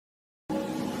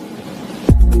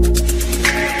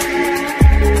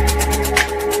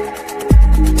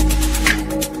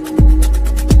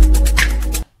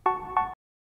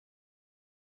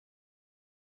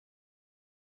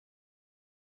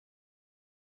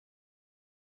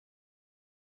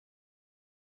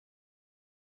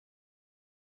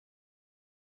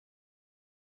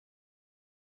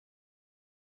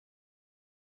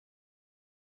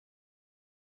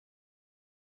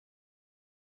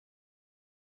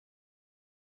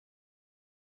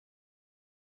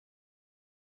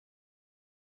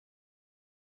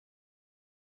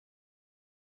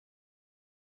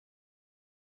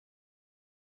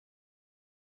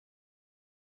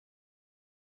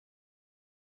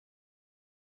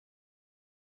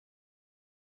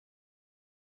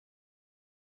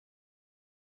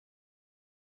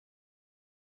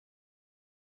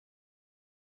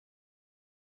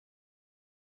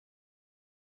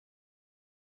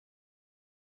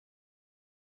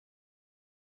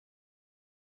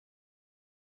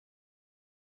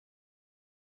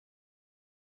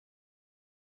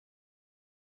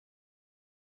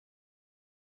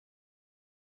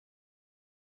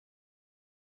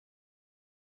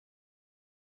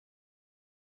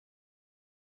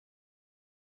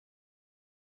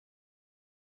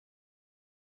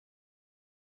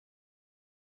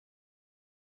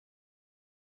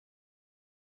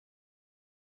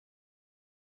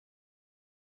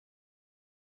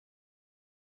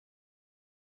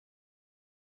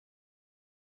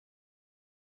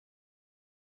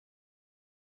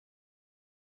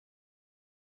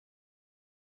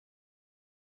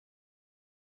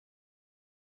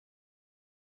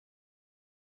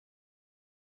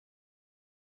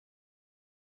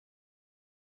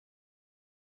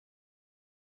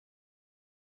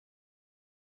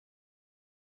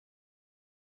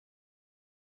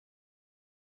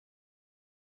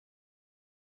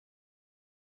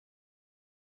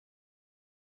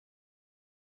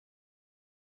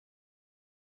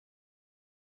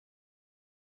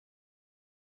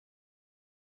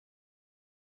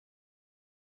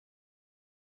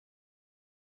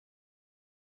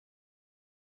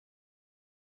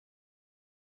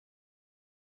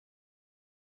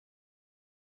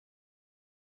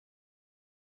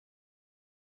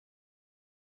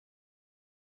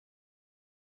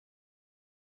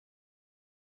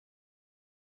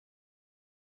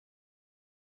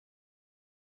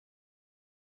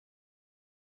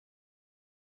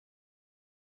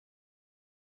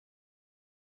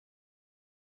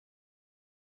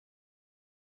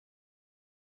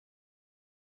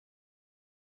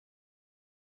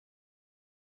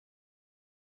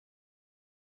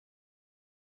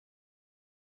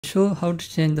show how to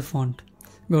change the font.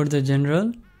 Go to the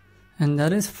general and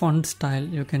there is font style.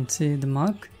 You can see the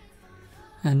mark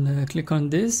and click on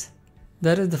this.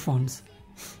 There is the fonts.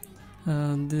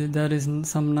 There is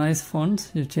some nice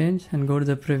fonts. You change and go to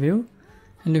the preview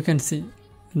and you can see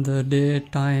the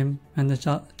date, time and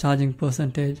the charging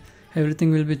percentage.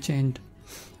 Everything will be changed.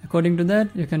 According to that,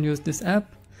 you can use this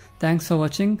app. Thanks for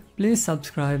watching. Please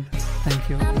subscribe. Thank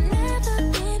you.